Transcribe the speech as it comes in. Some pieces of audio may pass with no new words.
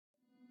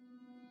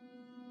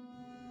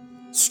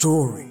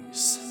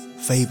Stories,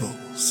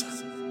 fables,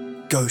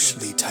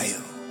 ghostly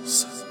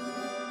tales.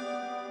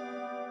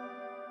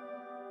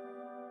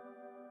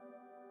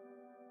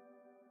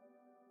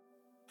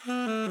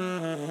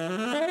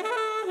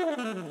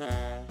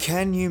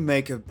 Can you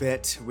make a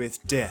bet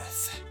with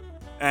death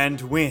and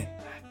win?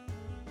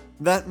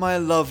 That, my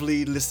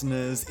lovely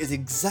listeners, is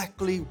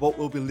exactly what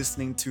we'll be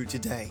listening to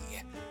today.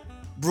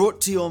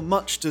 Brought to your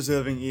much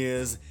deserving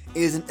ears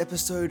is an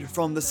episode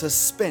from the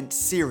Suspense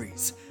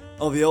series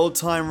of the Old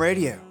Time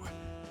Radio.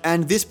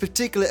 And this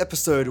particular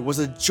episode was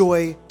a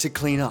joy to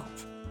clean up.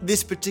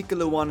 This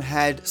particular one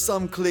had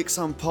some clicks,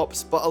 some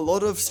pops, but a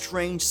lot of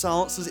strange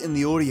silences in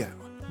the audio.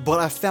 But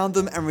I found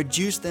them and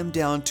reduced them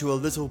down to a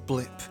little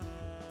blip.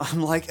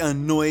 I'm like a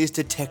noise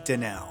detector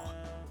now.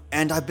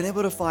 And I've been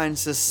able to find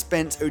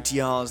Suspense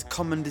OTR's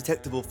common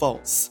detectable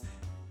faults.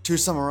 To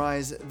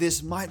summarize,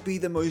 this might be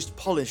the most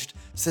polished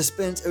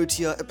Suspense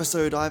OTR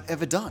episode I've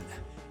ever done.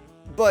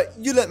 But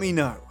you let me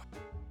know.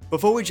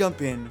 Before we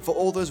jump in, for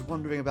all those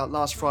wondering about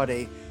last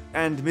Friday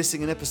and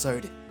missing an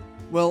episode,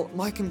 well,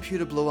 my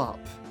computer blew up,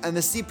 and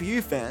the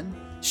CPU fan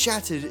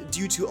shattered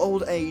due to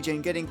old age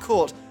and getting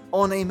caught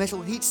on a metal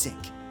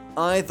heatsink.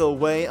 Either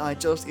way, I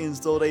just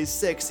installed a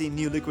sexy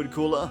new liquid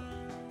cooler,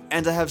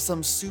 and I have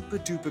some super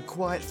duper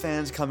quiet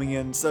fans coming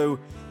in, so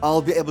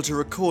I'll be able to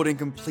record in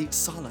complete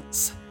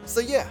silence. So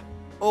yeah,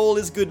 all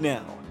is good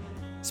now.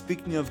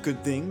 Speaking of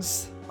good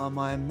things, are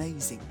my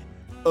amazing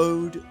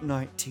Ode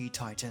Night Tea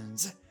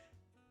Titans.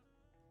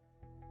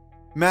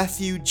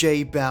 Matthew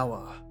J.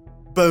 Bauer,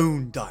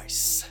 Bone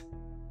Dice.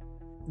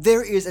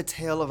 There is a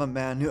tale of a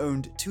man who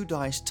owned 2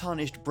 dice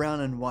tarnished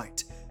brown and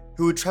white,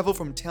 who would travel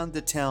from town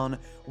to town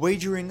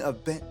wagering a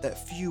bet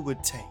that few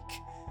would take.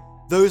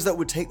 Those that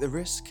would take the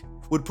risk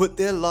would put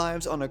their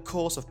lives on a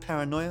course of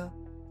paranoia,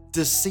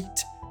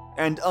 deceit,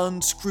 and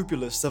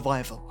unscrupulous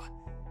survival.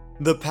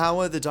 The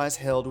power the dice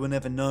held were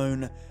never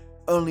known,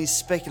 only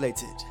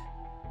speculated.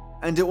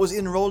 And it was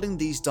in rolling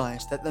these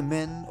dice that the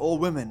men or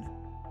women,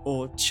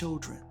 or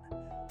children,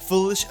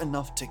 foolish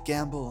enough to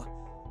gamble,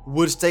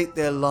 would stake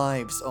their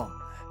lives on.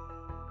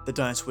 The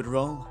dice would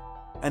roll,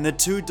 and the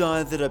 2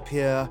 die that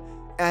appear,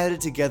 added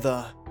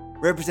together,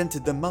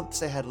 represented the months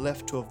they had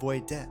left to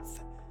avoid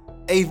death.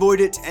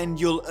 Avoid it and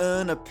you'll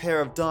earn a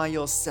pair of die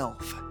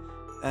yourself,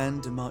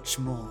 and much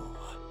more.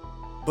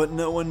 But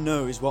no one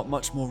knows what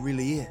much more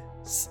really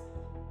is,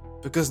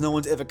 because no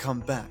one's ever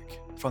come back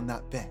from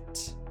that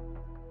bet.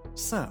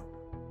 So,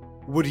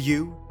 would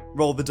you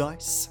roll the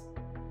dice?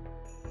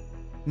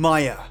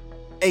 Maya,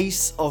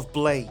 Ace of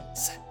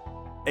Blades.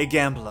 A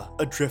gambler,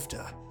 a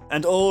drifter,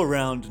 and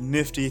all-around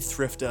nifty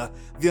thrifter,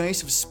 the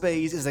Ace of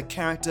Spades is a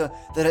character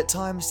that at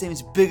times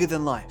seems bigger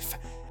than life,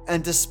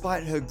 and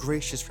despite her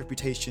gracious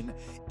reputation,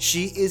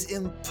 she is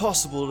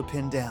impossible to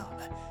pin down.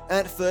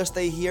 At first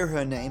they hear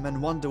her name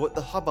and wonder what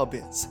the hubbub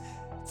is,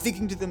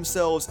 thinking to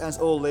themselves, as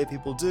all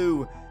laypeople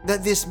do,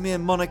 that this mere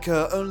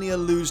moniker only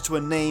alludes to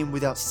a name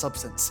without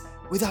substance,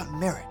 without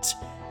merit.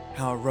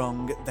 How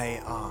wrong they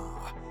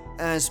are,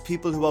 as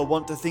people who are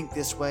wont to think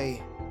this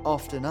way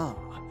often are.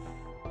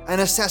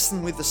 An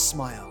assassin with a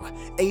smile,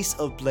 Ace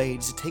of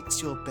Blades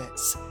takes your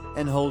bets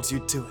and holds you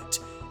to it,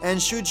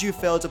 and should you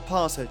fail to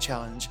pass her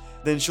challenge,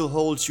 then she'll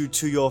hold you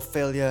to your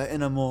failure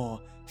in a more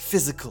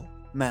physical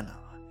manner.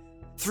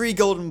 3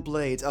 golden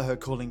blades are her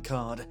calling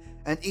card,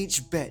 and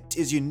each bet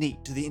is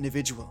unique to the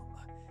individual.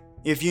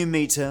 If you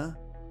meet her,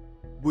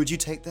 would you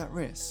take that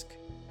risk?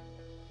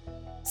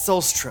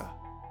 Solstra,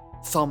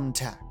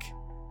 Thumbtack.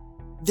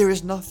 There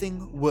is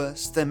nothing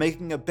worse than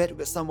making a bet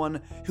with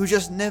someone who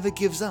just never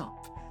gives up.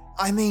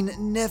 I mean,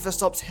 never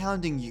stops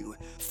hounding you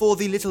for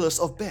the littlest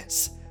of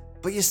bets.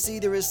 But you see,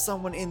 there is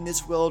someone in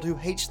this world who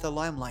hates the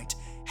limelight,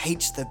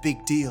 hates the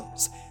big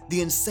deals,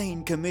 the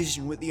insane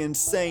commission with the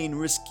insane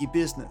risky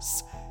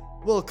business.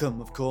 Welcome,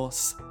 of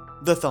course,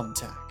 the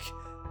Thumbtack.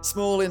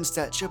 Small in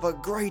stature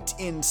but great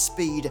in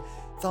speed,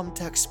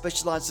 Thumbtack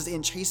specializes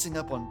in chasing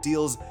up on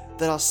deals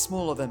that are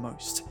smaller than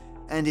most,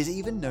 and is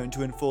even known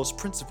to enforce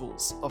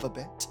principles of a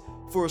bet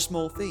for a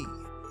small fee.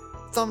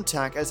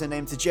 Thumbtack, as her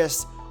name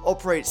suggests,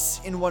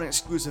 operates in one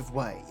exclusive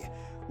way.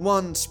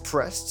 Once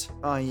pressed,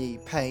 i.e.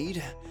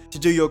 paid, to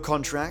do your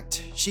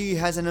contract, she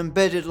has an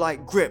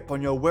embedded-like grip on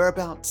your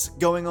whereabouts,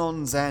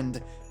 going-ons,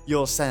 and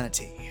your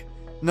sanity.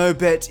 No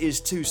bet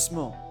is too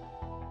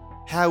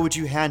small. How would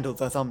you handle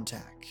the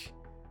Thumbtack?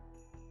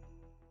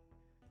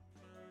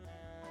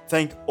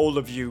 Thank all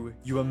of you,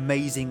 you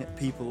amazing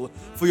people,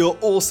 for your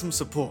awesome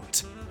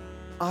support.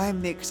 I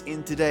mixed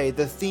in today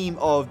the theme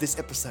of this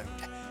episode: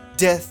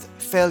 death,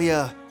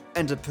 failure,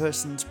 and a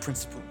person's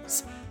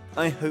principles.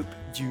 I hope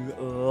you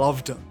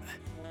loved them.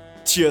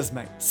 Cheers,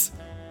 mates.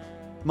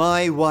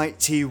 My White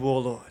Tea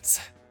Warlords.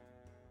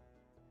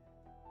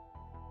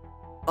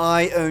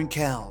 I own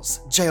cows,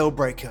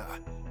 jailbreaker.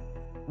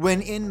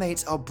 When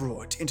inmates are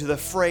brought into the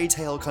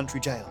Freytail Country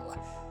Jail,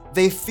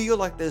 they feel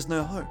like there's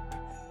no hope.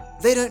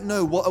 They don't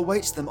know what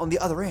awaits them on the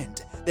other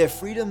end, their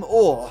freedom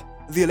or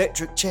the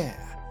electric chair.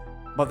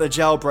 But the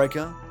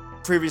jailbreaker,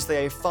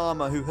 previously a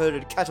farmer who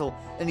herded cattle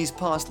in his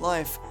past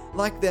life,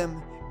 like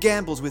them,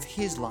 gambles with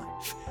his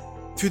life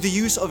through the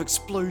use of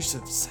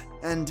explosives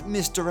and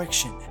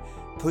misdirection,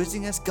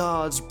 posing as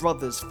guards,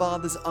 brothers,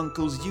 fathers,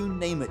 uncles, you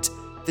name it.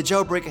 The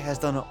jailbreaker has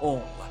done it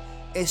all.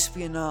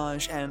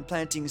 Espionage and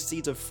planting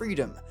seeds of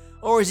freedom,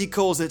 or as he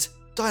calls it,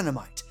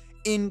 dynamite,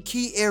 in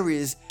key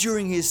areas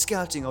during his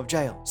scouting of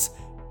jails.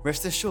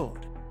 Rest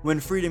assured, when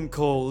freedom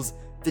calls,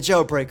 the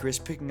jailbreaker is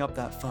picking up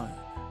that phone.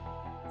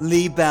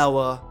 Lee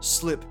Bauer,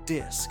 Slip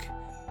Disc.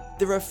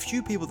 There are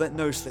few people that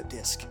know Slip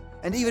Disc,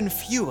 and even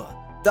fewer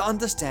that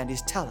understand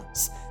his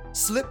talents.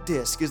 Slip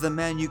Disc is the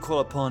man you call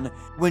upon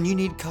when you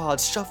need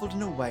cards shuffled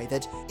in a way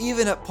that,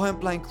 even at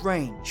point-blank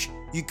range,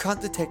 you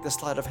can't detect the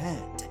sleight of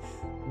hand.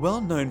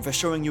 Well known for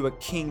showing you a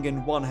king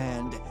in one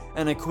hand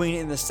and a queen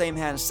in the same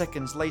hand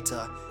seconds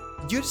later,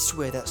 you'd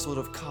swear that sort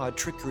of card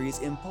trickery is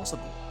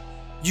impossible.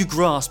 You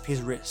grasp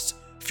his wrist,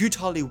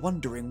 futilely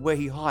wondering where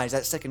he hides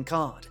that second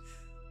card,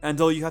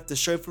 and all you have to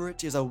show for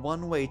it is a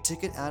one-way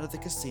ticket out of the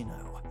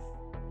casino.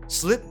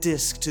 Slip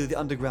Disc to the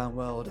underground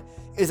world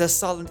is a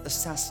silent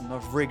assassin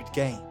of rigged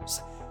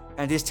games,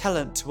 and his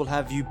talent will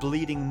have you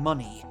bleeding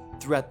money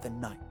throughout the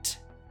night.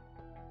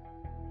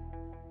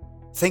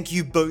 Thank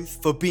you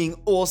both for being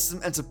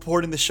awesome and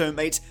supporting the show,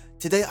 mate.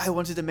 Today I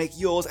wanted to make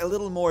yours a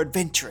little more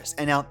adventurous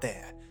and out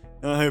there.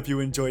 I hope you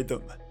enjoyed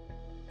them.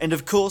 And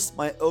of course,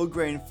 my Earl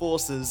Grey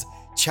enforcers,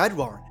 Chad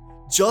Warren,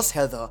 Joss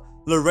Heather,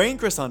 Lorraine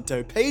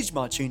Crisanto, Paige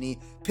Marchini,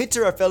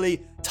 Peter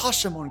Raffelli,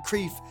 Tasha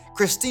Moncrief,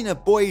 Christina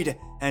Boyd,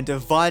 and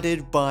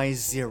Divided by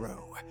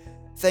Zero.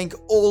 Thank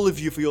all of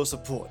you for your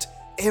support.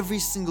 Every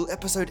single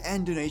episode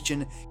and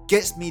donation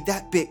gets me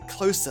that bit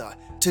closer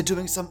to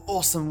doing some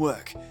awesome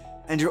work,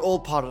 and you're all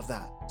part of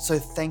that, so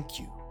thank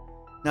you.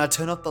 Now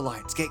turn off the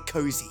lights, get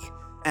cozy,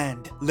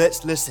 and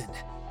let's listen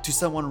to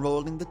someone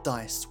rolling the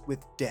dice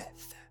with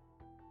death.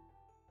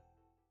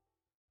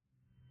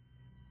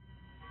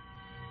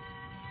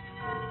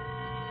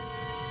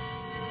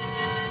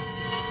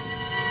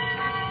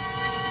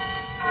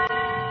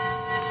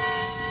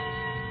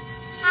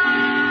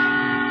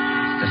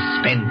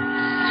 Suspense.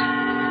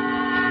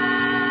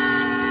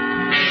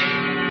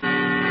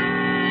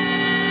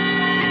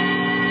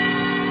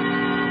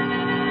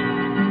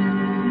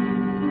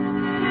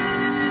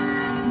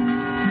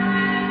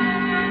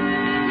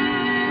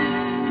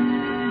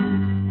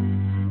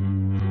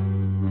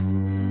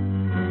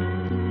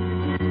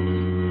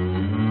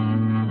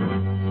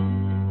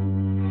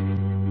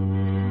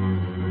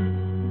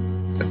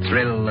 The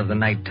thrill of the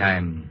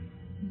nighttime,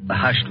 the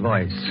hushed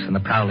voice and the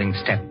prowling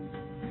step,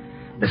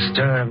 the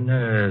stir of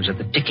nerves at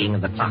the ticking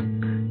of the clock,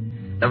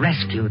 the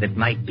rescue that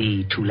might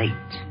be too late,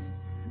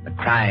 the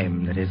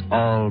crime that is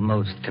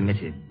almost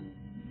committed,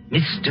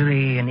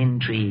 mystery and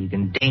intrigue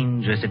and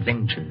dangerous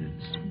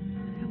adventures.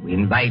 We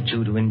invite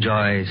you to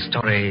enjoy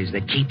stories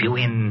that keep you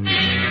in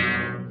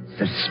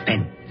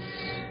suspense.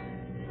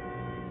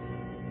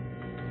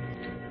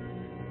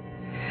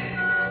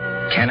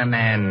 Can a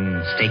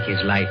man stake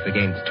his life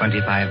against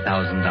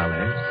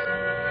 $25,000?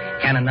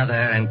 Can another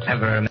and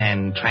cleverer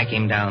man track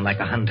him down like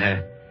a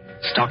hunter,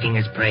 stalking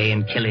his prey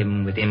and kill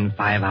him within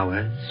 5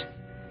 hours?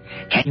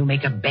 Can you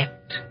make a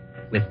bet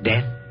with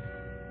death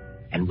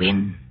and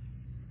win?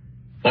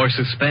 For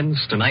Suspense,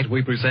 tonight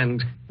we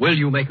present Will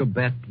You Make a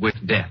Bet with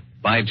Death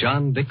by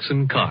John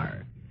Dixon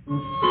Carr.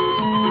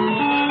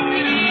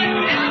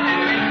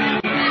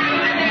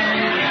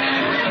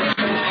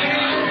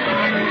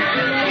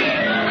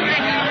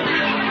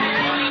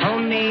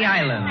 Coney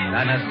Island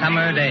on a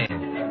summer day.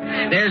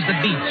 There's the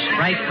beach,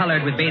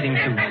 bright-colored with bathing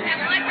suits.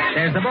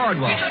 There's the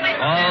boardwalk,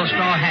 all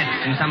straw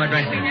hats and summer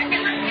dressing.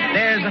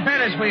 There's the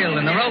Ferris wheel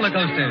and the roller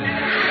coasters.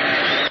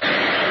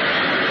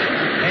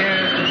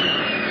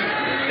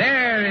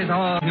 There is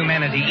all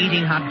humanity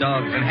eating hot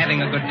dogs and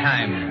having a good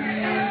time.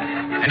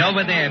 And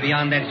over there,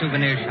 beyond that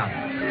souvenir shop,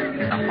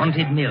 is the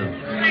haunted mill.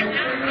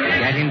 You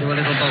get into a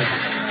little boat.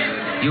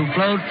 You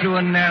float through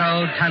a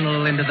narrow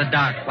tunnel into the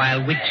dark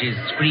while witches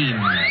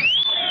scream.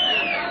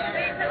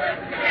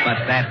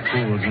 But that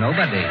fools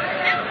nobody,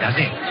 does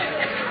it?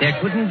 There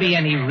couldn't be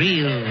any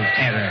real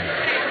terror,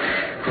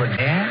 could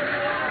there?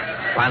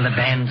 While the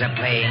bands are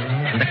playing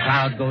and the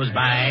crowd goes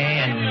by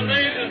and...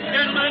 Ladies and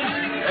gentlemen,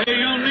 a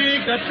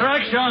unique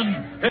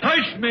attraction. It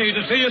hurts me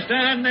to see you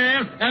stand there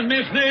and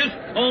miss this.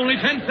 Only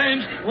 10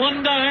 cents,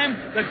 1 dime,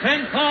 the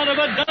 10th part of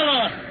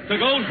 $1 to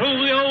go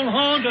through the old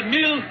haunted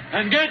mill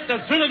and get the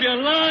thrill of your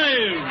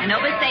lives. An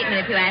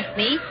overstatement, if you ask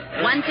me.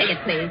 1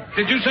 ticket, please.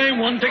 Did you say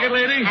 1 ticket,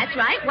 lady? That's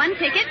right, 1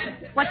 ticket.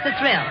 What's the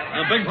thrill?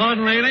 Beg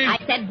pardon, lady? I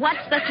said,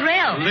 what's the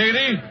thrill?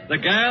 Lady, the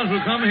gals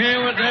who come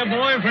here with their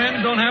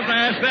boyfriends don't have to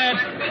ask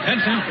that. 10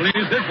 cents,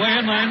 please, this way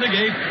and mind the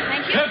gate.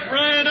 Thank you. Step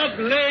right up,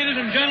 ladies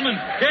and gentlemen.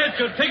 Get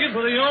your ticket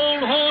for the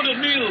old haunted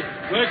mill,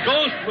 where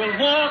ghosts will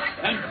walk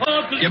and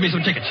corpses... Give me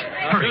some tickets.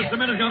 Hurry. Just a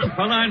minute, young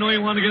fella. I know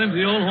you want to get into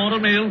the old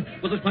haunted mill,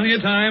 but there's plenty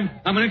of time.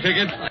 How many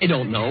tickets? I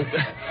don't know.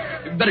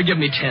 You better give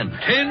me 10.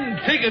 10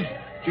 tickets.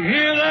 Do you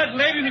hear that,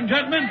 ladies and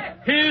gentlemen?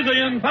 Here's a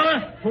young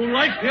fella who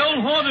likes the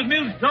old haunted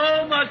mill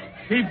so much,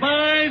 he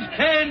buys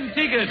 10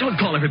 tickets. Don't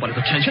call everybody's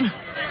attention.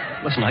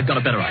 Listen, I've got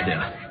a better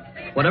idea.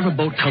 whatever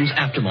boat comes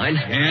after mine,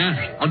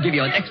 Yeah? I'll give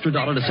you an extra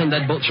 $1 to send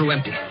that boat through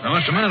empty. Now,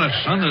 what's the matter,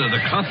 son? The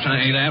cops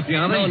ain't after you,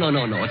 are they?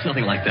 No. It's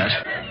nothing like that.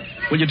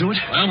 Will you do it?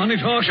 Well, money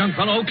talks, young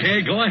fellow.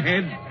 Okay, go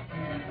ahead.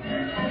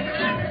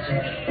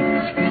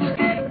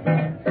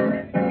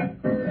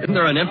 Isn't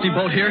there an empty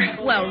boat here?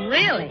 Well,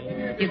 really?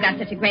 You've got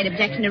such a great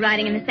objection to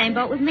riding in the same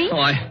boat with me? Oh,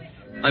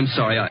 I'm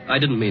sorry. I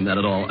didn't mean that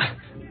at all.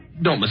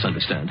 Don't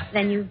misunderstand.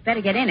 Then you'd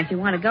better get in if you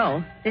want to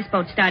go. This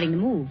boat's starting to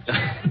move.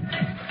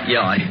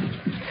 Yeah,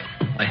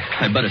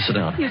 I better sit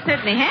down. You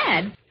certainly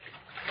had.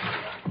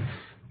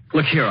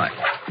 Look here,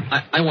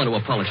 I want to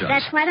apologize.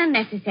 That's quite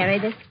unnecessary.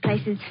 This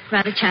place is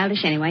rather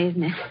childish anyway,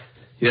 isn't it?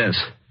 Yes,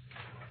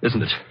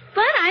 isn't it?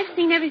 But I've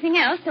seen everything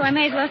else, so I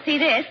may as well see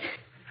this.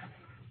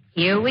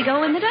 Here we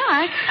go in the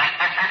dark.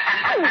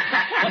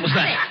 What was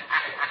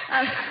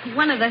that?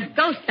 One of the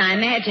ghosts, I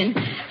imagine,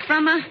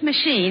 from a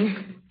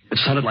machine. It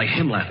sounded like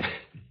him laughing.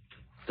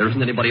 There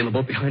isn't anybody in the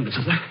boat behind us,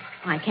 is there?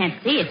 I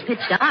can't see. It's pitch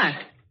dark.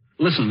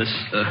 Listen, Miss...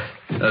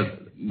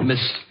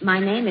 My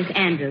name is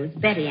Andrews,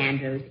 Betty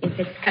Andrews, if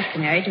it's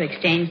customary to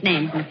exchange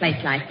names in a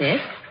place like this.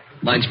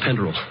 Mine's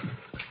Pendrell.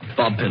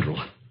 Bob Pendrell.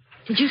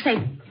 Did you say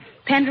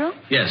Pendrell?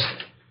 Yes.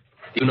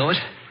 You know it?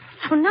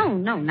 Oh, no,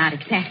 not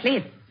exactly.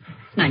 It's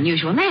an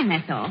unusual name,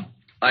 that's all.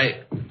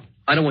 I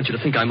don't want you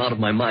to think I'm out of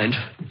my mind,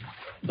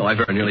 though I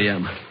very nearly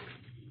am.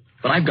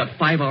 But I've got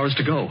 5 hours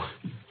to go.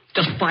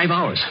 Just 5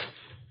 hours.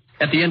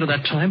 At the end of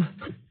that time,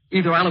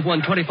 either I'll have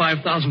won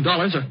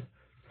 $25,000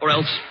 or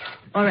else...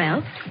 Or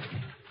else?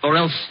 Or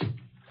else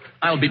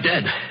I'll be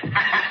dead. You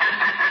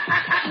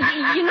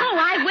know,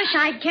 I wish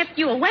I'd kept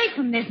you away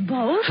from this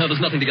boat. No,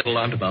 there's nothing to get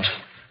alarmed about.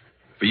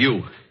 For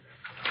you.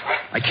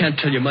 I can't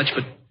tell you much,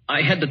 but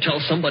I had to tell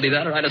somebody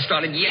that or I'd have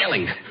started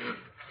yelling.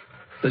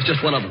 There's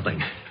just one other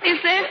thing. Is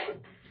there?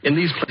 In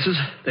these places,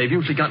 they've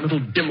usually got little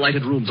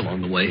dim-lighted rooms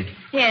along the way.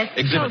 Yes,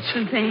 Exhibits. boats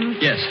and things.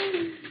 Yes.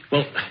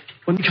 Well,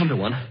 when we come to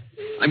one,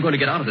 I'm going to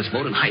get out of this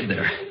boat and hide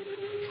there.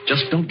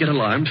 Just don't get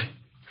alarmed,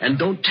 and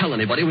don't tell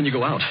anybody when you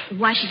go out.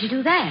 Why should you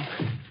do that?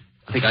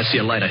 I think I see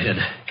a light ahead.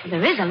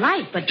 There is a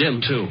light, but...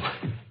 Dim, too.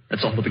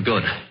 That's all for the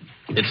good.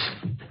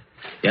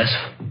 Yes,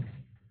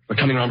 we're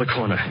coming around the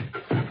corner.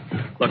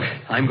 Look,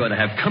 I'm going to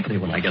have company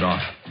when I get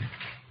off.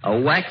 A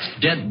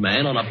waxed dead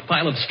man on a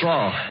pile of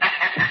straw.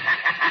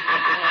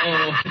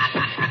 Oh,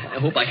 I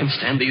hope I can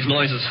stand these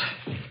noises.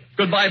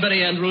 Goodbye,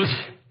 Betty Andrews.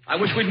 I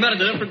wish we'd met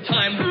at a different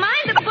time.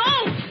 Mind the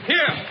boat!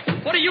 Here,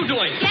 what are you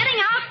doing? Getting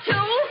off,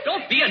 too?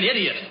 Don't be an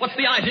idiot. What's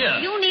the idea?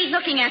 You need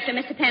looking after,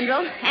 Mr.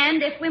 Pendrell.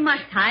 And if we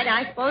must hide,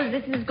 I suppose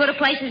this is as good a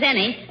place as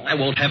any. I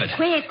won't have it.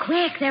 Quick.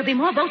 There'll be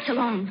more boats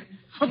along.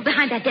 Over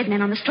behind that dead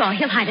man on the straw.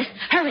 He'll hide us.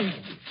 Hurry.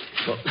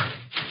 Well,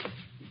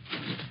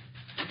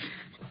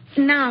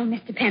 Now,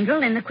 Mr.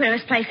 Pendrell, in the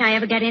queerest place I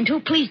ever get into,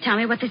 please tell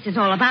me what this is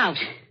all about.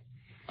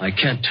 I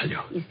can't tell you.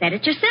 You said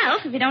it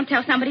yourself. If you don't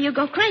tell somebody, you'll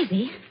go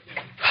crazy.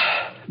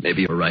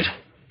 Maybe you're right.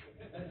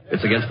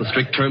 It's against the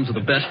strict terms of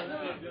the bet.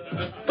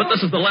 But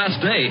this is the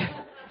last day.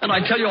 And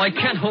I tell you, I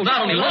can't hold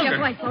out any longer.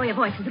 Lower your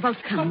voice as the boat's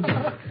coming.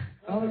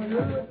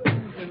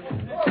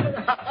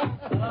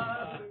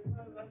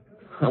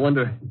 I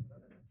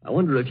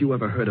wonder if you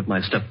ever heard of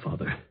my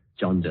stepfather,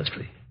 John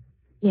Destry.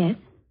 Yes?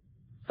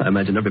 I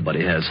imagine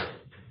everybody has.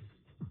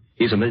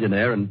 He's a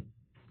millionaire, and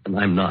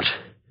I'm not.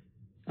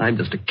 I'm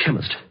just a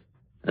chemist,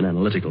 an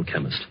analytical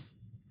chemist.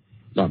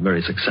 Not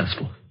very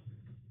successful.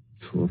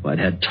 So if I'd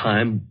had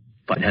time,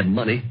 if I'd had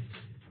money,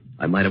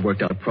 I might have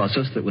worked out a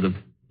process that would have,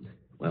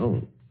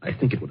 well, I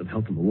think it would have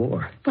helped in the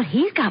war. But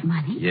he's got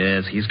money.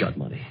 Yes, he's got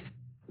money.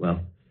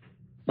 Well,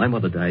 my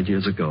mother died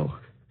years ago.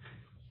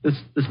 This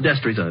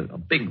Destry's a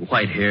big,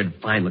 white-haired,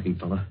 fine-looking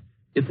fella.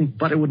 You'd think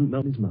butter wouldn't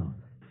melt in his mouth.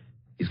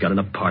 He's got an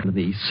apartment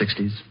in the East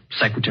 60s,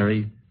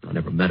 secretary, I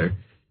never met her,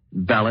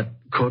 valet,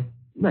 cook,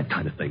 that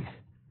kind of thing.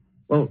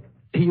 Well,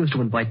 he used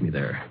to invite me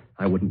there.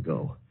 I wouldn't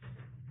go.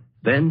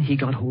 Then he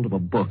got hold of a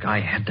book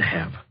I had to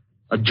have,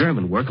 a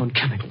German work on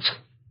chemicals.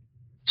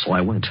 So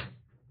I went.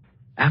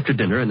 After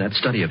dinner in that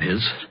study of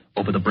his,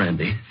 over the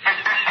brandy...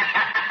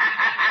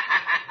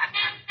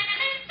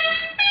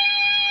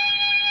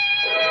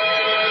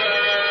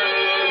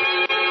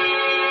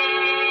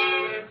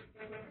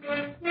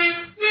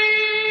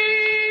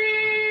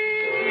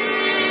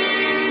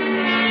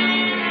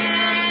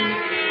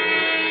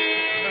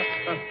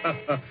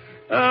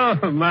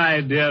 Oh,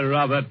 my dear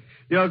Robert,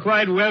 you're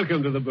quite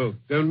welcome to the boat.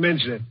 Don't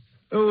mention it.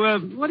 Oh,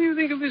 what do you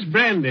think of this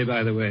brandy,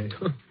 by the way?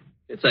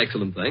 It's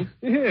excellent, thanks.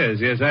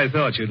 Yes, I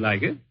thought you'd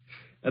like it.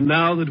 And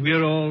now that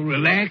we're all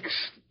relaxed,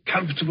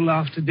 comfortable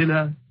after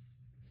dinner,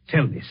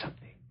 tell me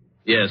something.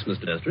 Yes,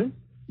 Mr. Destry?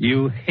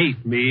 You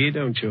hate me,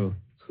 don't you?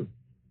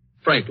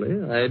 Frankly,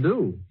 I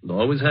do, and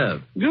always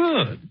have.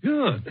 Good.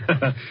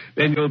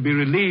 Then you'll be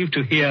relieved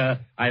to hear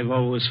I've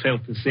always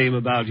felt the same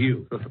about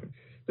you.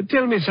 But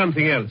tell me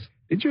something else.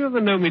 Did you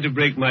ever know me to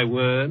break my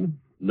word?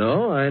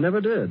 No, I never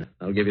did.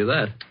 I'll give you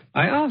that.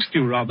 I asked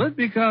you, Robert,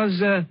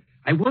 because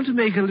I want to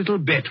make a little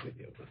bet with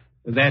you.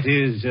 That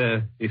is,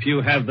 if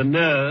you have the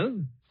nerve,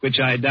 which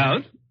I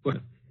doubt. Well,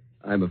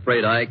 I'm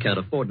afraid I can't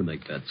afford to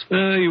make bets.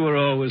 You were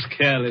always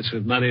careless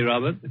with money,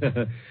 Robert.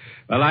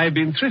 Well, I've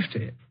been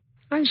thrifty.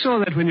 I saw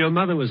that when your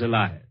mother was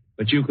alive.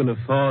 But you can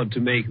afford to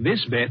make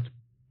this bet.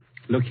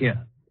 Look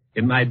here,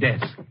 in my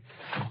desk.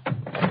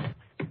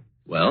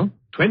 Well?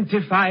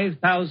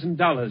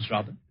 $25,000,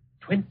 Robert.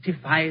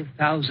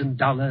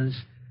 $25,000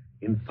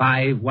 in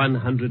 5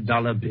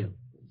 $100 bills.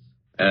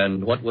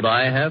 And what would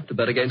I have to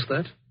bet against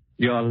that?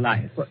 Your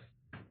life. What?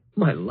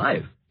 My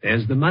life?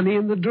 There's the money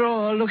in the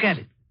drawer. Look at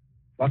it.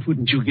 What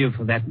wouldn't you give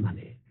for that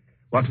money?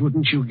 What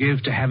wouldn't you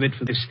give to have it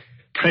for this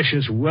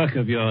precious work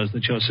of yours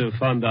that you're so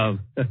fond of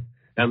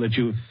and that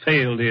you've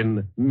failed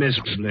in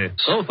miserably?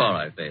 So far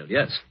I failed,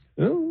 yes.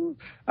 Oh,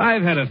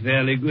 I've had a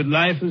fairly good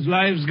life as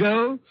lives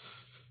go.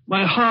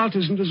 My heart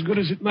isn't as good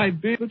as it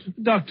might be, but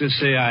the doctors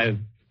say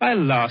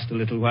I'll last a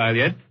little while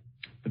yet.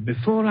 But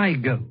before I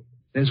go,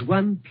 there's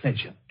one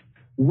pleasure,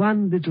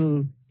 one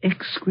little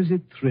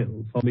exquisite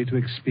thrill for me to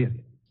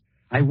experience.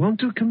 I want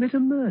to commit a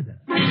murder.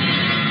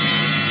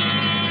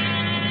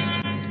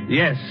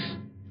 Yes,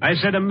 I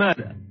said a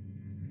murder.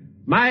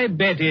 My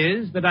bet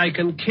is that I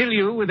can kill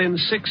you within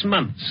 6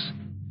 months,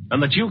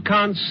 and that you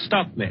can't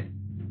stop me.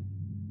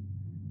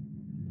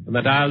 And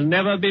that I'll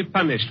never be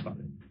punished for it.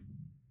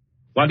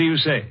 What do you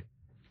say?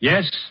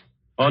 Yes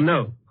or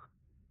no?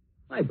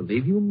 I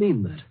believe you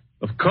mean that.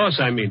 Of course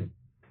I mean it.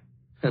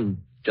 And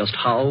just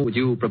how would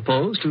you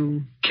propose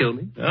to kill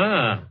me?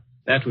 Ah,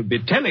 that would be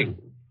telling.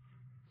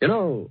 You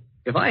know,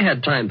 if I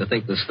had time to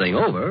think this thing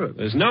over...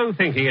 There's no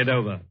thinking it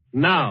over.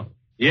 Now,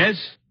 yes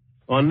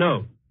or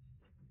no?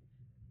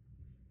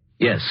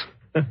 Yes.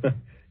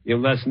 You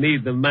must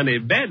need the money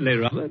badly,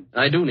 Robert.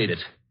 I do need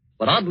it.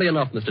 But oddly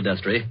enough, Mr.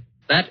 Destry,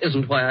 that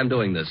isn't why I'm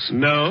doing this.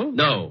 No?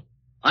 No.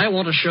 I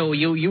want to show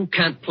you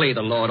can't play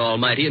the Lord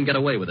Almighty and get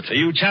away with it. Are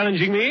you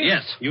challenging me?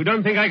 Yes. You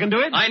don't think I can do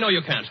it? I know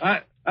you can't.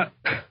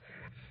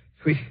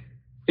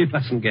 We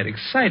mustn't get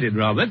excited,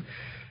 Robert.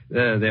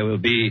 There will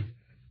be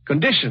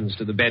conditions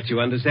to the bet, you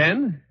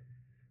understand?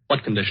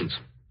 What conditions?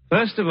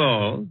 First of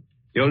all,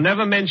 you'll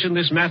never mention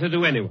this matter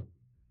to anyone.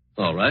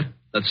 All right.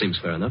 That seems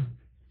fair enough.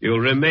 You'll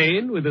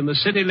remain within the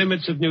city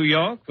limits of New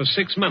York for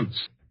 6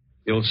 months.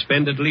 You'll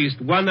spend at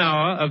least 1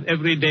 hour of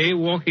every day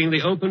walking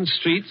the open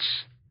streets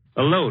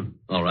alone.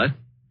 All right.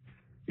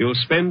 You'll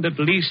spend at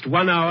least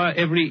 1 hour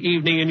every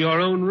evening in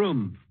your own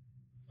room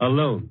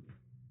alone.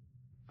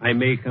 I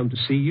may come to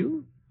see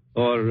you,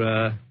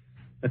 or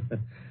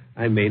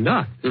I may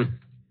not.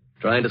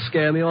 Trying to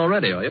scare me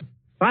already, are you?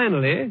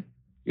 Finally,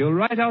 you'll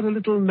write out a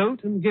little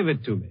note and give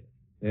it to me.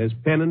 There's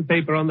pen and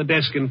paper on the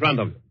desk in front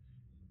of you.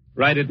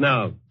 Write it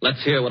now.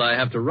 Let's hear what I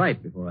have to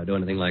write before I do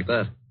anything like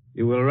that.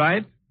 You will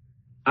write,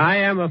 I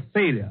am a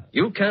failure.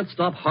 You can't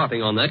stop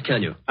harping on that,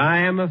 can you?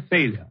 I am a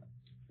failure,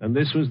 and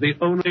this was the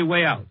only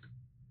way out.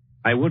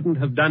 I wouldn't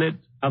have done it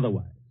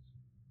otherwise.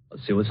 A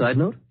suicide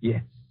note?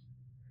 Yes.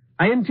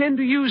 I intend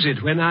to use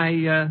it when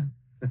I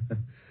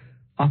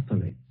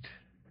operate.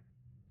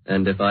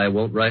 And if I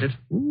won't write it?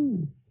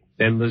 Then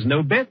there's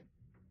no bet.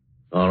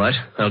 All right,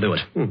 I'll do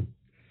it.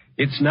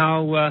 It's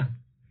now,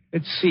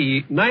 let's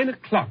see, 9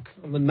 o'clock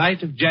on the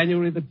night of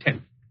January the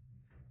 10th.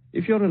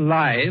 If you're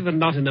alive and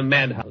not in a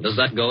madhouse... Does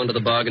that go into the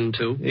bargain,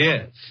 too?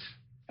 Yes.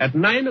 At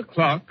 9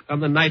 o'clock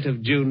on the night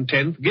of June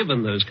 10th,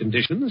 given those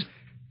conditions,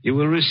 you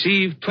will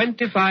receive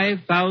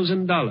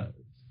 $25,000.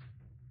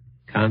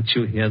 Can't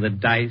you hear the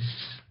dice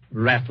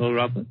rattle,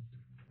 Robert?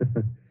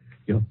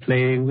 You're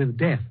playing with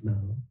death now.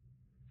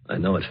 I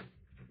know it.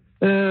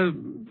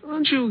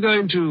 Aren't you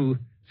going to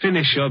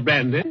finish your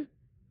brandy?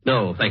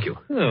 No, thank you.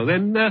 Oh,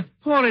 then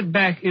pour it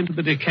back into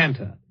the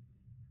decanter.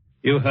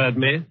 You heard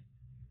me.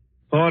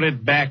 Pour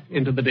it back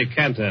into the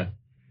decanter.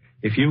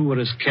 If you were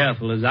as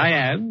careful as I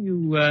am,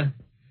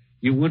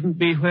 you wouldn't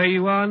be where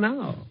you are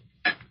now.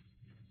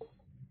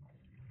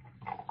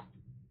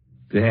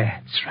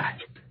 That's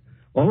right.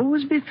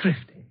 Always be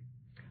thrifty.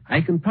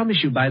 I can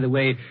promise you, by the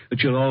way, that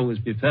you'll always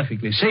be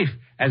perfectly safe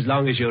as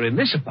long as you're in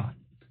this apartment.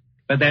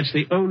 But that's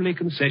the only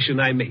concession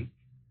I make.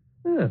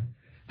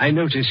 I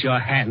notice your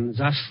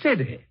hands are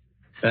steady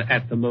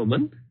at the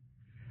moment.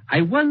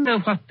 I wonder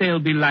what they'll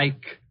be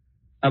like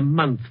a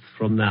month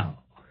from now.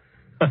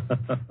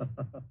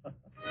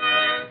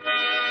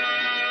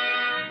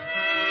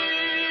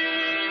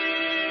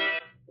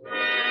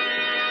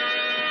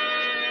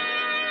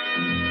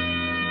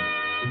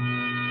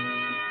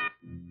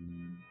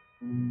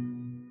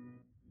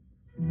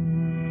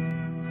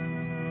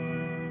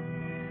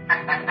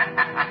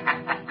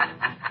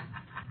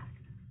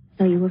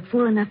 So you were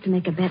fool enough to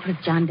make a bet with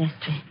John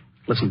Destry.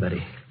 Listen,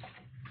 Betty,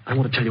 I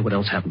want to tell you what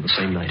else happened the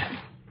same night.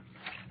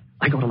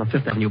 I got on the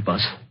Fifth Avenue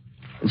bus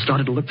and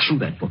started to look through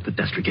that book that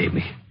Destry gave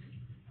me.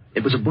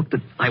 It was a book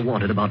that I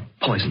wanted about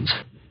poisons.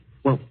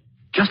 Well,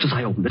 just as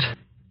I opened it,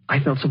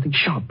 I felt something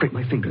sharp prick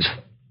my fingers.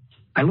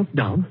 I looked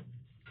down,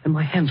 and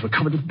my hands were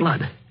covered with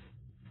blood.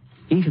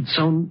 He had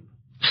sewn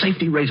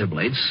safety razor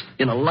blades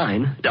in a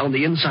line down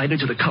the inside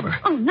edge of the cover.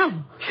 Oh, no.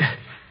 Yeah.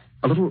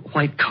 A little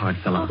white card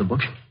fell out of the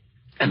book,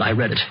 and I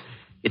read it.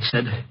 It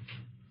said,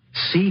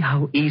 "See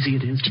how easy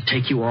it is to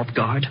take you off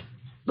guard?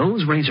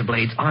 Those razor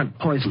blades aren't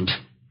poisoned,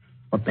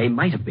 but they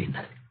might have been.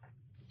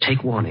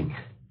 Take warning."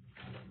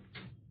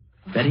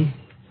 Betty,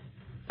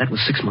 That was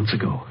 6 months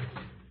ago.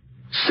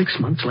 6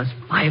 months less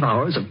 5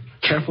 hours of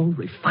careful,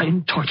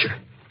 refined torture.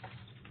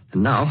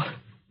 And now,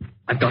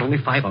 I've got only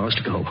 5 hours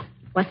to go.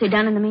 What's he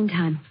done in the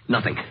meantime?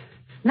 Nothing.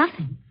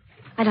 Nothing.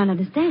 I don't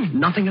understand.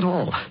 Nothing at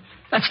all.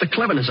 That's the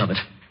cleverness of it.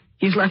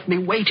 He's left me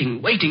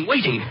waiting.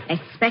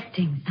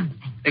 Expecting something.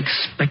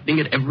 Expecting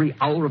it every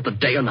hour of the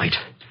day or night.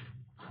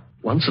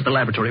 Once at the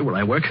laboratory where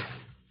I work,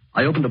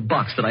 I opened a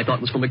box that I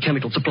thought was from a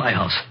chemical supply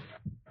house.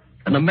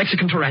 And a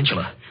Mexican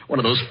tarantula, one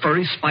of those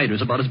furry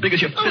spiders about as big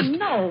as your fist,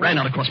 ran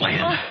out across my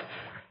hand.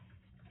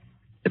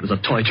 It was a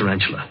toy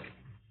tarantula.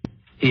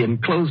 He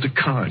enclosed a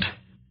card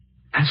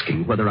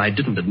asking whether I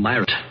didn't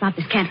admire it. Bob,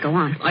 this can't go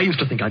on. I used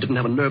to think I didn't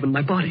have a nerve in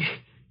my body.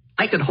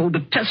 I could hold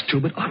the test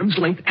tube at arm's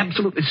length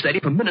absolutely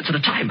steady for minutes at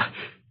a time.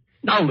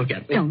 Now look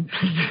at me. Don't,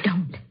 please,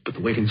 don't. But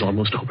the waiting's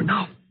almost over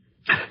now.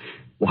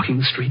 Walking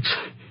the streets,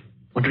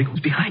 wondering who's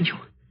behind you.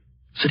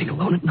 Sitting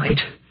alone at night,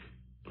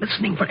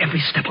 listening for every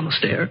step on the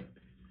stair.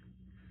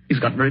 He's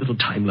got very little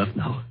time left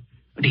now,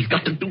 and he's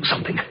got to do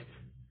something.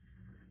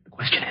 The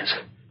question is,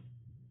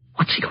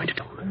 what's he going to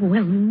do?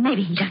 Well,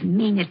 maybe he doesn't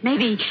mean it.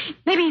 Maybe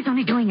he's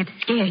only doing it to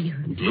scare you.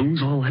 And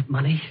lose all that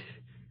money?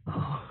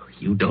 Oh,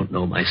 you don't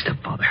know my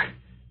stepfather.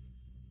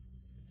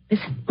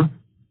 Listen. Huh?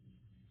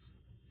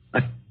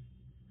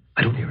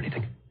 I don't hear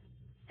anything.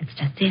 That's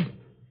just it.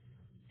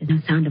 There's no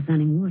sound of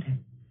running water.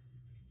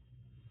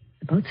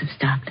 The boats have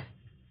stopped.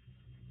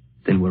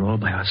 Then we're all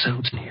by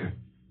ourselves in here.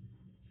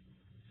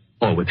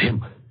 Or with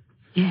him.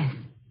 Yes.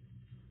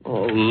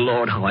 Oh,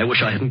 Lord, how I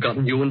wish I hadn't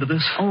gotten you into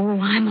this. Oh,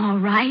 I'm all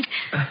right.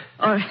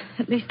 Or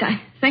at least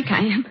I think I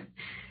am.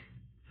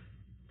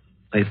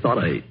 I thought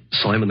I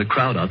saw him in the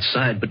crowd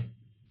outside, but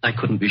I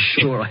couldn't be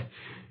sure.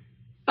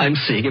 I'm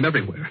seeing him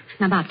everywhere.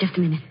 Now, Bob, just a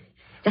minute.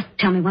 Just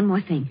tell me one more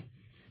thing.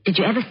 Did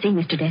you ever see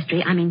Mr.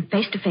 Destry,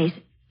 face to face,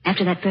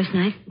 after that first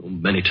night? Oh,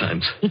 many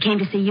times. He came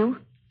to see you?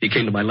 He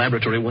came to my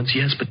laboratory once,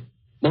 yes, but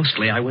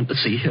mostly I went to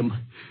see him.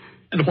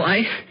 And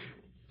why?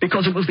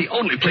 Because it was the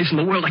only place in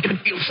the world I could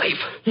feel safe.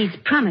 He's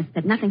promised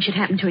that nothing should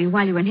happen to you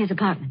while you were in his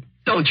apartment.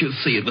 Don't you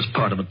see it was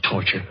part of the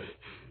torture?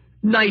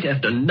 Night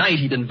after night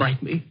he'd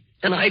invite me,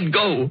 and I'd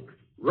go,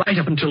 right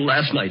up until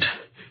last night.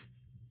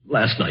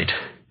 Last night.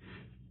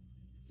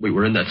 We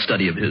were in that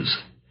study of his,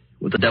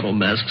 with the devil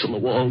masks on the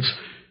walls,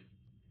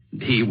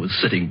 and he was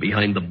sitting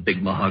behind the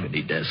big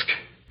mahogany desk.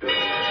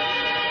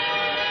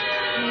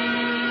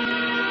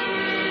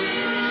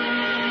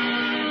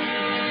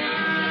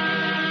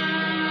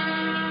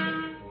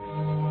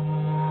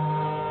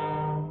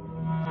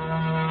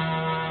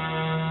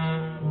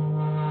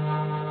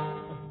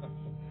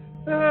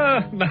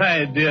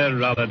 My dear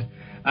Robert,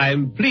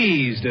 I'm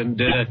pleased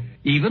and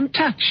even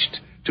touched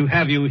to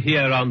have you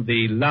here on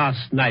the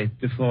last night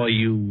before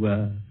you...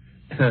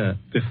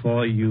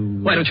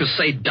 Why don't you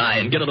say die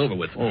and get it over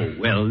with? Oh,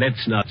 well,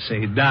 let's not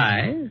say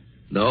die.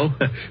 No?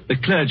 The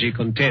clergy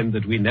contend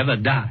that we never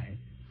die.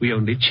 We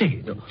only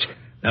change.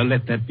 Now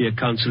let that be a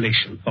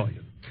consolation for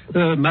you.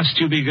 Must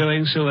you be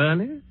going so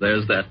early?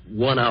 There's that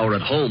 1 hour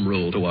at home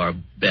rule to our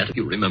bet, if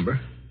you remember.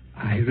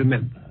 I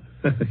remember.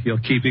 You're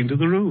keeping to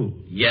the rule.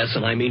 Yes,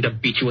 and I mean to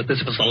beat you at this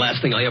if it's the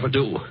last thing I ever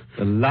do.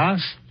 The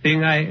last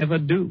thing I ever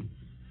do.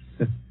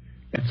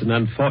 That's an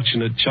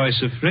unfortunate choice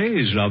of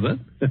phrase, Robert.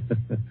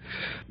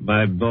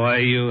 My boy,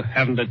 you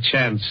haven't a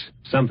chance.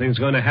 Something's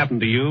going to happen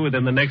to you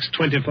within the next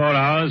 24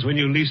 hours when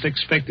you least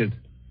expect it.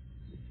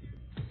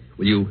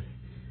 Will you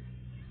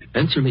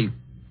answer me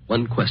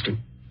one question?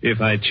 If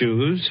I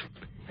choose.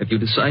 Have you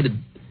decided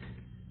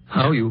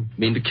how you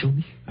mean to kill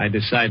me? I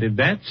decided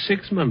that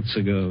 6 months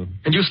ago.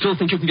 And you still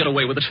think you can get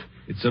away with it?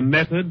 It's a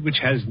method which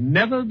has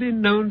never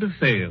been known to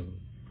fail.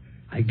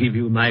 I give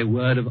you my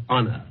word of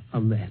honor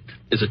on that.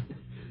 Is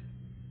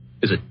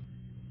it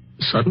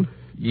sudden?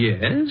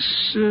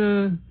 Yes,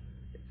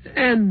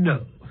 and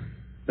no.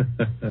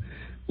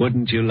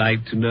 Wouldn't you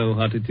like to know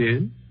what it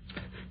is?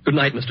 Good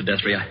night, Mr.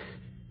 Destry.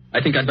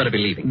 I think I'd better be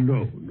leaving.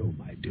 No,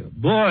 my dear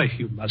boy,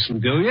 you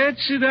mustn't go yet.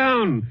 Sit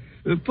down.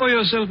 Pour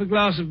yourself a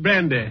glass of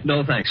brandy.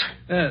 No, thanks.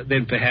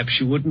 Then perhaps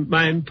you wouldn't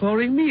mind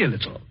pouring me a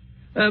little.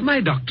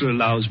 My doctor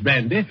allows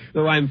brandy,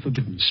 though I'm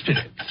forbidden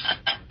spirits.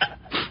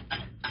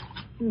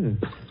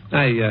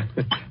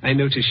 I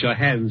notice your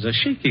hands are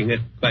shaking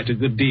quite a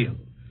good deal.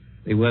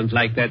 They weren't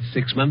like that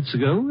 6 months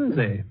ago, were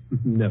they?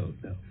 No.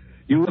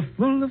 You were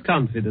full of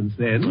confidence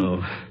then.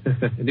 Oh.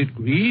 And it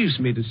grieves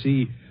me to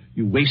see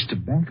you waste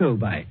tobacco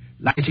by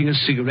lighting a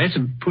cigarette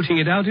and putting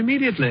it out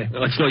immediately.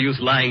 Oh, it's no use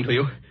lying to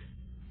you.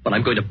 But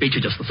I'm going to beat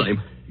you just the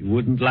same. You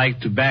wouldn't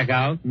like to back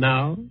out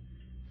now?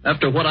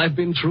 After what I've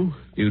been through?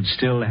 You'd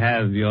still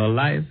have your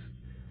life?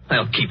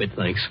 I'll keep it,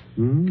 thanks.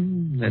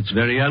 That's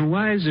very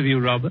unwise of you,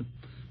 Robert.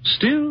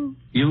 Still,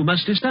 you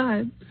must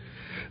decide.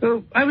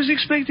 Oh, I was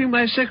expecting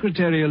my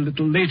secretary a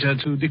little later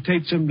to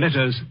dictate some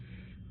letters.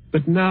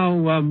 But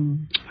now,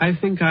 I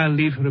think I'll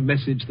leave her a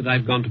message that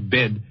I've gone to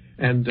bed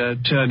and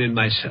turn in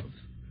myself.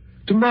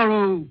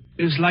 Tomorrow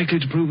is likely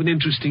to prove an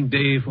interesting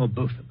day for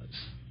both of us.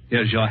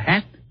 Here's your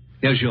hat.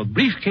 Here's your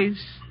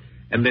briefcase.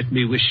 And let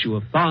me wish you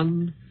a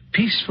fond,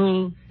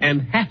 peaceful,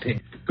 and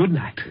happy good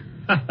night.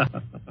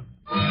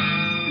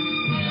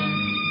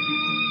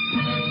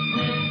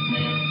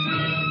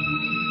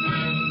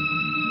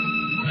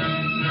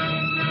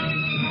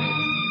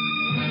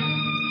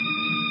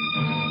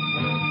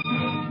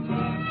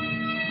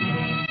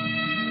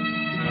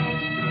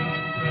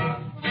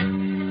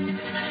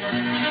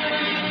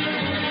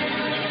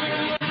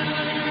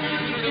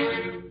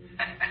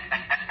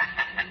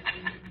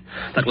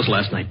 That was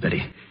last night,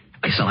 Betty.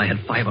 I said I had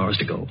 5 hours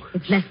to go.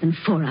 It's less than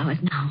 4 hours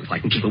now. If I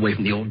can keep away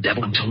from the old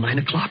devil until 9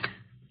 o'clock.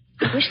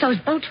 I wish those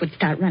boats would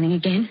start running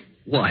again.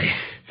 Why?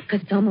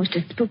 Because it's almost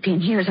as spooky in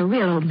here as a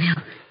real old mill.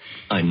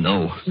 I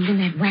know. Even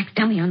that wax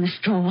dummy on the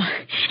straw.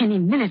 Any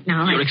minute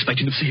now. You're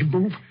expecting to see him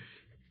move?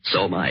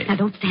 So am I. Now,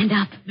 don't stand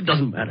up. It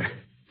doesn't matter.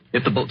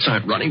 If the boats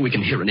aren't running, we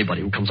can hear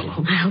anybody who comes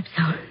along. I hope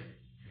so.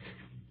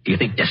 Do you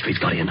think Destry's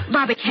got in?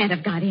 Bobby can't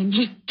have got in.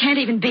 He can't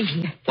even be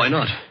here. Why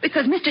not?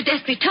 Because Mr.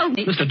 Destry told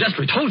me. Mr.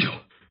 Destry told you.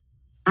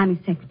 I'm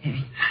his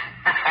secretary.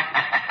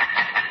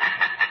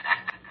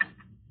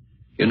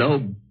 You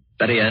know,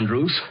 Betty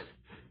Andrews,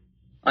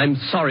 I'm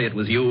sorry it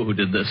was you who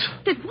did this.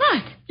 Did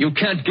what? You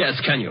can't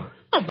guess, can you?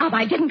 Oh, Bob,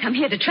 I didn't come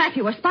here to trap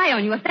you or spy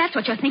on you. If that's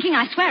what you're thinking,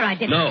 I swear I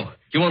didn't. No,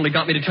 you only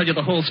got me to tell you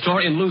the whole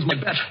story and lose my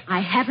bet.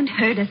 I haven't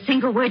heard a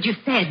single word you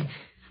said.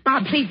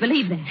 Bob, please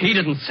believe that. He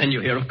didn't send you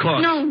here, of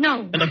course. No.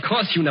 And of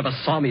course you never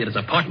saw me at his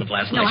apartment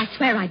last No, night. I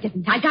swear I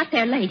didn't. I got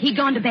there late. He'd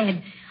gone to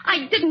bed.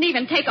 I didn't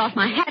even take off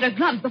my hat or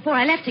gloves before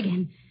I left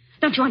again.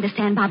 Don't you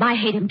understand, Bob? I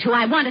hate him, too.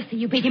 I want to see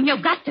you beat him.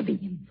 You've got to beat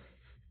him.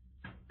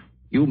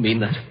 You mean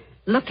that?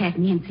 Look at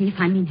me and see if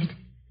I mean it.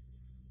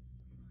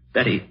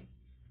 Betty,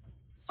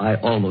 I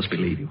almost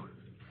believe you.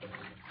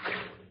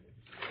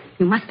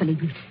 You must believe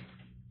me.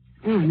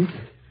 And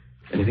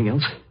Anything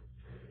else?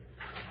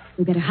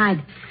 we better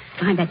hide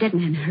behind that dead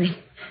man in a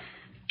hurry.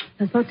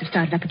 Those boats have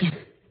started up again.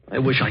 I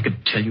wish I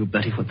could tell you,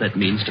 Betty, what that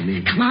means to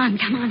me. Come on,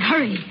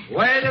 hurry.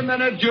 Wait a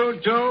minute, you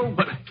two.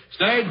 But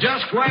Stay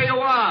just where you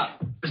are.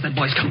 where's that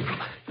voice coming from?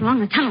 Along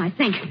the tunnel, I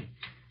think.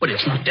 But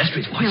it's not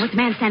Destry's voice. No, it's a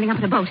man standing up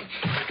in a boat.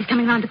 He's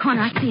coming around the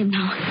corner. I see him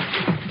now.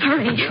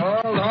 Hurry. The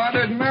old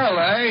haunted mill,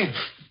 eh?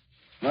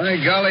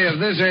 My golly, if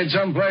this ain't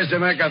some place to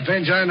make a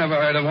pinch, I never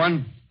heard of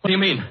one. What do you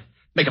mean?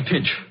 Make a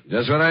pinch?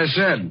 Just what I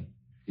said.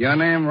 Your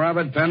name,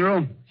 Robert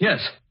Pendrell? Yes.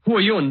 Who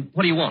are you and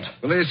what do you want?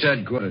 Police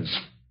headquarters.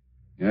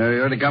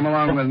 You're to come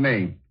along with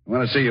me. I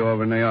want to see you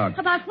over in New York.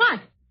 About what?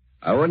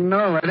 I wouldn't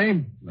know,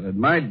 Letty, but it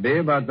might be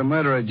about the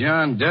murder of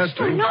John Oh,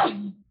 Destry.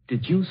 no.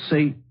 Did you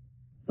say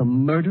the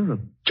murder of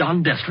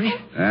John Destry?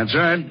 That's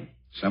right.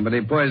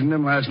 Somebody poisoned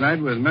him last night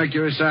with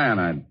mercury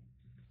cyanide.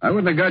 I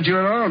wouldn't have got you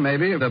at all,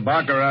 maybe, if the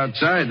barker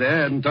outside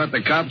there hadn't thought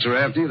the cops were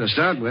after you to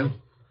start with.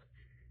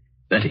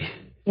 Betty,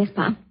 Yes,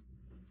 Bob.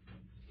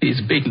 he's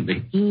beaten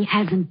me. He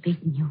hasn't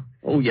beaten you.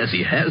 Oh, yes,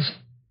 he has.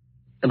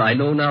 And I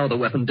know now the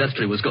weapon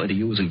Destry was going to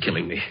use in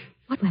killing me.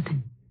 What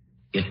weapon?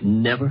 It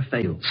never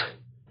fails.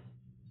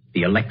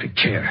 The electric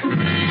chair.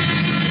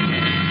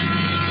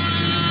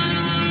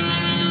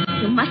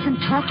 You mustn't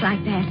talk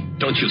like that.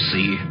 Don't you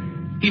see?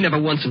 He never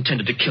once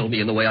intended to kill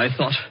me in the way I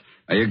thought.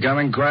 Are you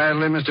coming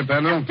quietly, Mr.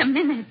 Pendrell? Just a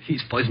minute.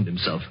 He's poisoned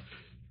himself.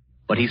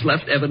 But he's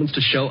left evidence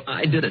to show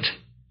I did it.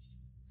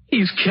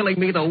 He's killing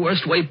me the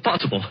worst way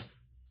possible.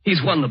 He's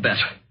won the bet.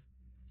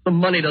 The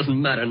money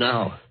doesn't matter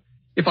now.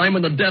 If I'm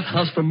in the death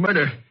house for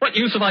murder, what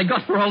use have I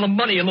got for all the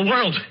money in the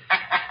world?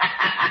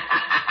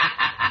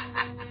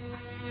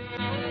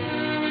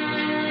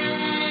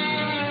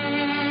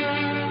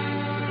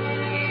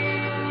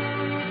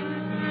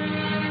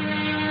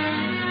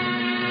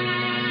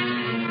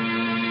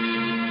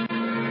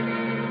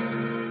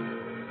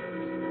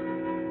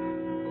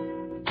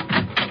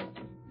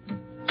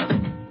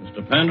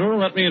 Mr. Pendrell,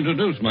 let me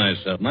introduce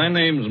myself. My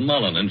name's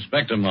Mullen,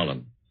 Inspector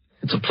Mullen.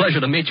 It's a pleasure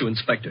to meet you,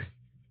 Inspector.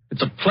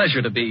 It's a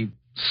pleasure to be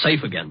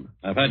safe again.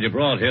 I've had you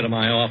brought here to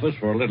my office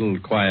for a little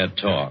quiet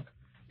talk.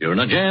 You're in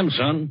a jam,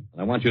 son.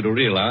 I want you to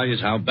realize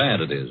how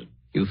bad it is.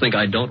 You think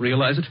I don't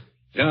realize it?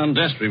 John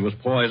Destry was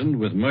poisoned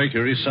with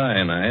mercury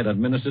cyanide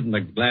administered in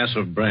a glass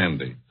of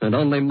brandy. And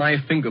only my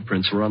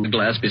fingerprints were on the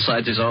glass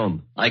besides his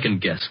own. I can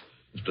guess.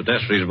 Mr.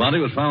 Destry's body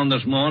was found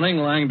this morning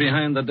lying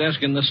behind the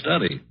desk in the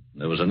study.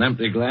 There was an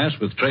empty glass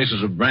with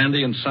traces of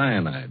brandy and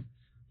cyanide.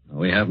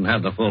 We haven't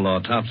had the full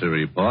autopsy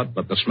report,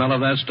 but the smell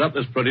of that stuff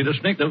is pretty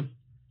distinctive.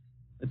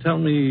 Tell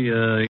me,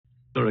 you're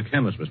a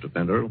chemist, Mr.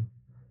 Pendrell.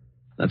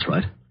 That's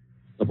right.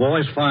 The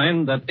boys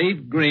find that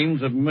 8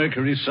 grains of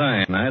mercury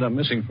cyanide are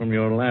missing from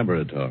your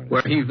laboratory.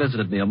 Where he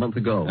visited me a month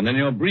ago. And in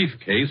your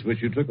briefcase,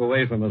 which you took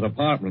away from his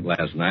apartment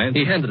last night...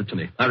 He handed it to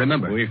me. I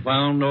remember. We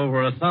found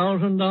over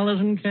 $1,000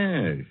 in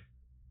cash.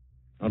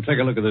 Now, take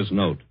a look at this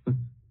note. You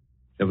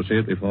ever see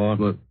it before?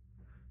 What?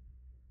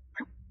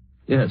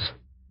 Yes.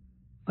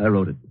 I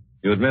wrote it.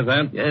 You admit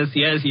that? Yes.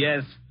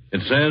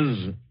 It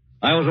says,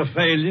 I was a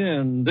failure,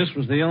 and this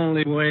was the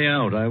only way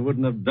out. I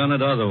wouldn't have done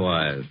it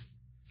otherwise.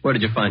 Where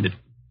did you find it?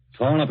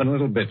 Torn up in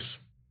little bits.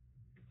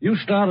 You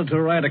started to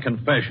write a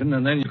confession,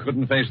 and then you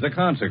couldn't face the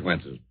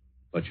consequences.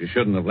 But you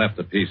shouldn't have left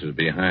the pieces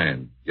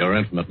behind. You're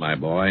intimate, my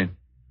boy.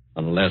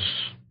 Unless...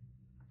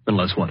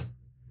 Unless what?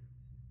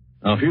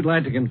 Now, if you'd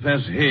like to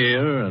confess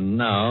here and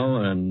now,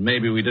 and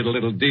maybe we did a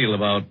little deal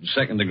about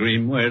second-degree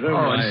murder...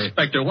 Oh,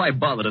 Inspector, why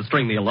bother to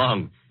string me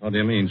along? What do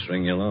you mean,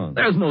 string you along?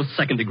 There's no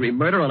second-degree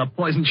murder on a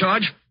poison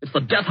charge. It's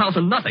the death house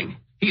and nothing.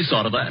 He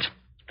saw to that.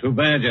 Too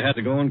bad you had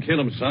to go and kill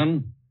him,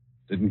 son.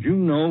 Didn't you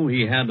know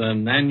he had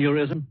an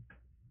aneurysm?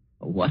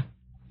 A what?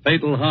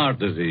 Fatal heart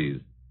disease.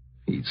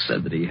 He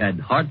said that he had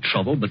heart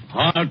trouble, but...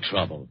 Heart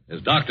trouble.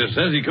 His doctor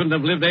says he couldn't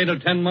have lived 8 or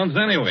 10 months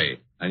anyway.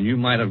 And you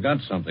might have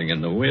got something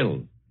in the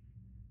will.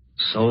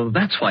 So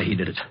that's why he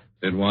did it.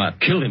 Did what?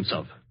 Killed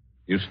himself.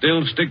 You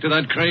still stick to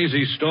that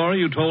crazy story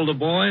you told the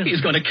boy?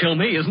 He's going to kill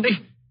me, isn't he?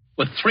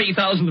 With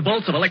 3,000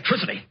 volts of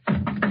electricity.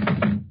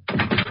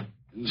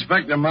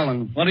 Inspector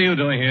Mullen. What are you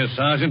doing here,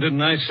 Sergeant?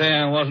 Didn't I say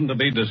I wasn't to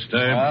be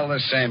disturbed? All the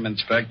same,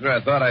 Inspector,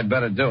 I thought I'd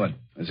better do it.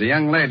 There's a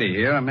young lady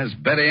here, a Miss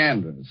Betty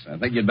Andrews. I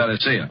think you'd better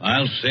see her.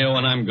 I'll see her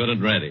when I'm good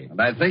and ready. And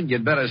I think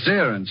you'd better see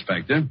her,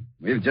 Inspector.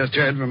 We've just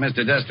heard from Mr.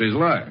 Destry's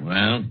lawyer.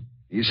 Well?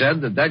 He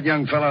said that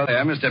young fellow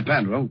there, Mr.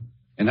 Pendrell,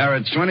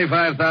 inherits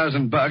 $25,000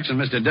 in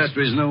Mr.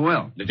 Destry's new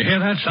will. Did you hear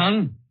that,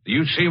 son? Do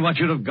you see what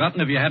you'd have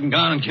gotten if you hadn't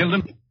gone and killed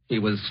him? He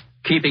was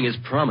keeping his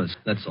promise,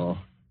 that's all.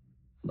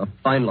 A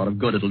fine lot of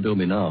good it'll do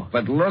me now.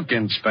 But look,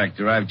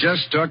 Inspector, I've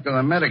just talked to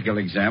the medical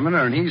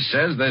examiner, and he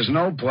says there's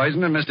no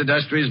poison in Mr.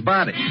 Destry's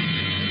body.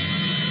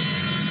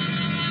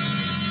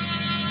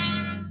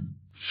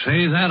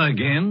 Say that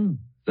again?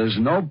 There's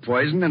no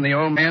poison in the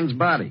old man's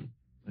body.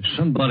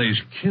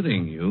 Somebody's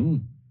kidding you.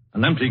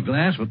 An empty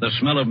glass with the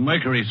smell of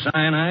mercury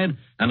cyanide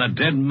and a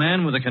dead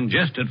man with a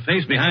congested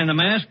face behind the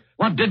mask?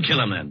 What did kill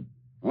him then?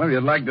 Well, if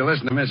you'd like to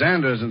listen to Miss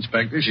Andrews,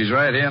 Inspector, she's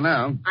right here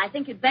now. I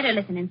think you'd better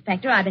listen,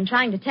 Inspector. I've been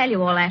trying to tell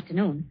you all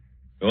afternoon.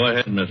 Go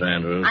ahead, Miss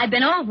Andrews. I've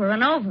been over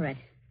and over it.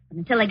 But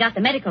until they got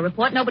the medical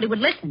report, nobody would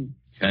listen.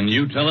 Can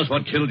you tell us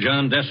what killed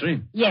John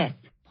Destry? Yes,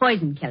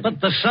 poison killed him.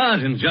 But the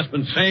sergeant's just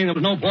been saying there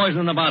was no poison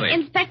in the body.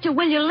 Inspector,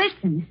 will you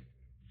listen?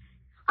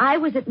 I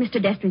was at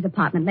Mr. Destry's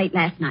apartment late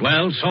last night.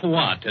 Well, so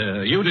what?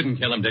 You didn't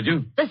kill him, did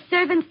you? The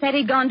servant said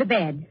he'd gone to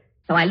bed.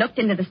 So I looked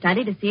into the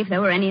study to see if there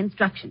were any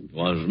instructions.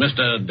 Was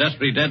Mr.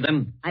 Destry dead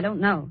then? I don't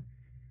know.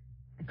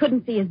 I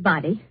couldn't see his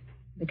body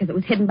because it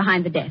was hidden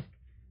behind the desk.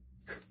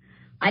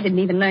 I didn't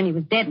even learn he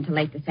was dead until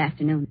late this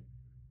afternoon.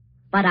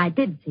 But I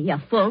did see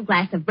a full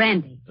glass of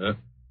brandy.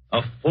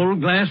 A full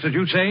glass, did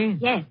you say?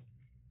 Yes.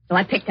 So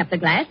I picked up the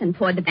glass and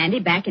poured the brandy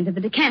back into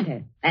the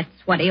decanter. That's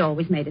what he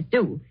always made us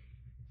do.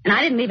 And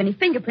I didn't leave any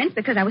fingerprints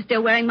because I was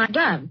still wearing my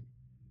gloves.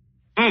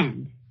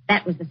 And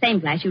that was the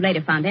same glass you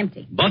later found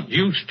empty. But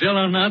you still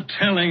are not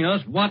telling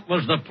us what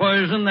was the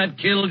poison that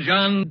killed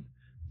John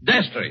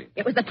Destry.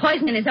 It was the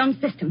poison in his own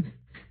system.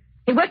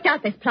 He worked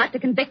out this plot to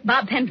convict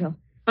Bob Pendrell.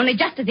 Only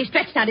just as he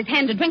stretched out his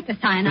hand to drink the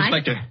cyanide...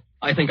 Inspector,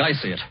 I think I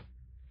see it.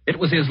 It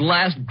was his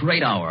last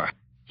great hour.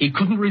 He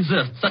couldn't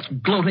resist such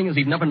gloating as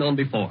he'd never known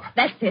before.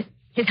 That's it.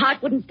 His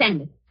heart wouldn't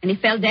stand it, and he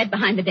fell dead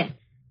behind the desk.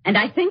 And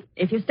I think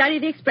if you study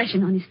the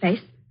expression on his face,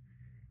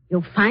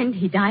 you'll find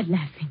he died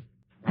laughing.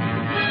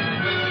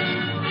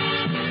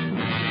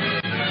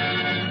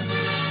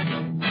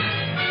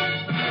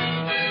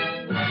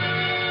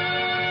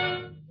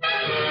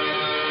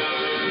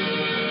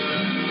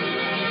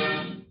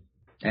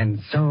 And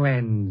so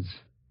ends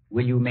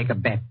Will You Make a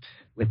Bet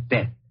with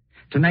Death?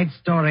 Tonight's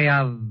story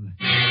of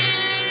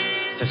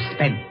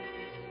Suspense.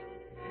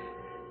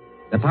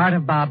 The part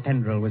of Bob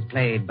Pendrell was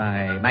played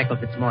by Michael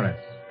Fitzmaurice.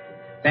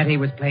 Betty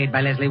was played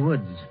by Leslie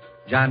Woods.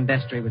 John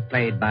Destry was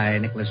played by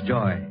Nicholas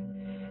Joy.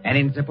 And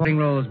in supporting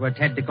roles were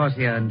Ted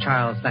DeCorsia and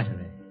Charles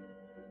Slattery.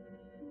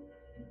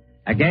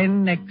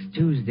 Again next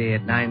Tuesday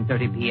at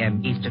 9:30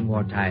 p.m. Eastern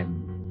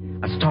Wartime.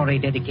 A story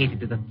dedicated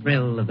to the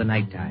thrill of the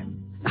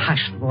nighttime, the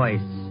hushed voice,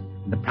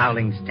 and the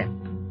prowling step.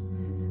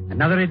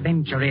 Another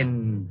adventure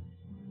in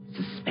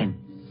suspense.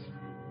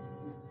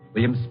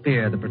 William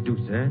Spear, the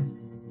producer,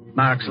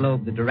 Mark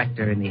Slobe, the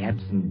director in the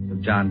absence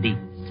of John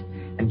Dietz,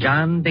 and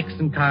John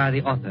Dixon Carr,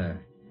 the author,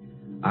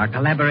 are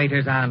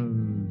collaborators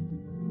on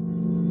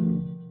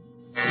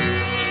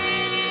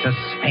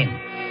Suspense.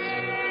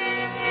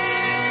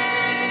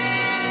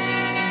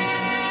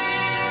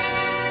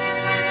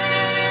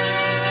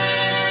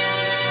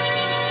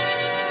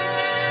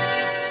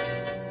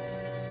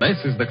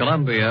 This is the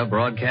Columbia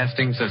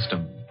Broadcasting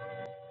System.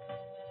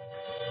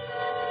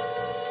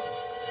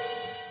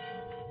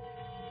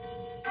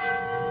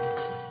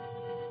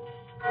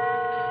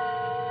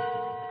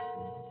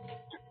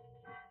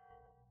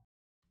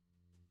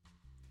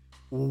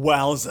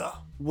 Wowza,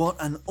 what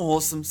an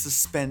awesome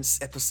suspense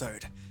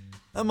episode.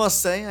 I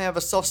must say, I have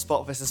a soft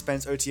spot for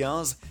suspense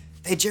OTRs.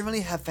 They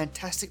generally have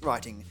fantastic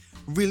writing,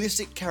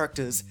 realistic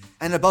characters,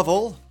 and above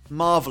all,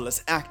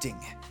 marvelous acting.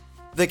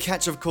 The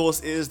catch, of course,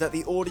 is that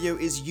the audio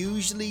is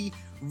usually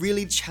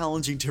really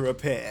challenging to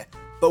repair,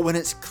 but when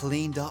it's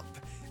cleaned up,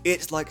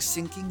 it's like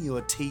sinking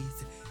your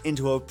teeth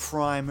into a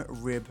prime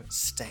rib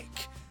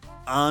steak.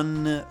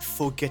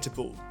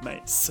 Unforgettable,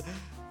 mates.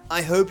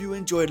 I hope you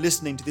enjoyed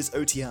listening to this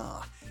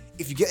OTR.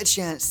 If you get a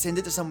chance, send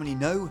it to someone you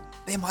know,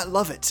 they might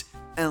love it.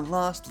 And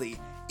lastly,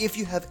 if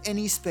you have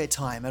any spare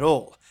time at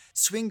all,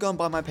 swing on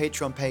by my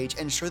Patreon page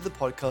and show the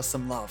podcast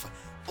some love.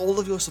 All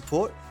of your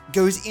support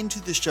goes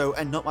into the show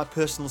and not my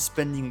personal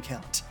spending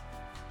account.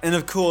 And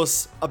of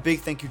course, a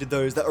big thank you to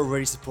those that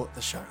already support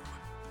the show.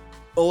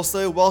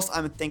 Also, whilst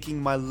I'm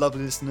thanking my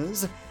lovely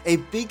listeners, a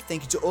big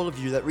thank you to all of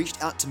you that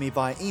reached out to me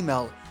via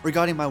email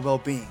regarding my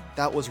well-being.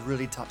 That was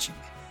really touching.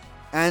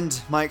 And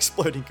my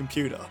exploding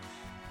computer.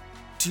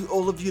 to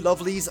all of you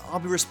lovelies, I'll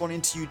be responding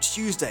to you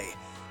Tuesday,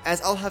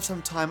 as I'll have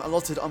some time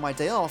allotted on my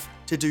day off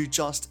to do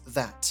just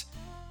that.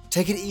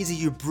 Take it easy,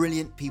 you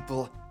brilliant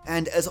people,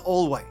 and as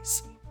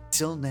always,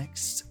 till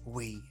next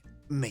we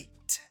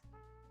meet.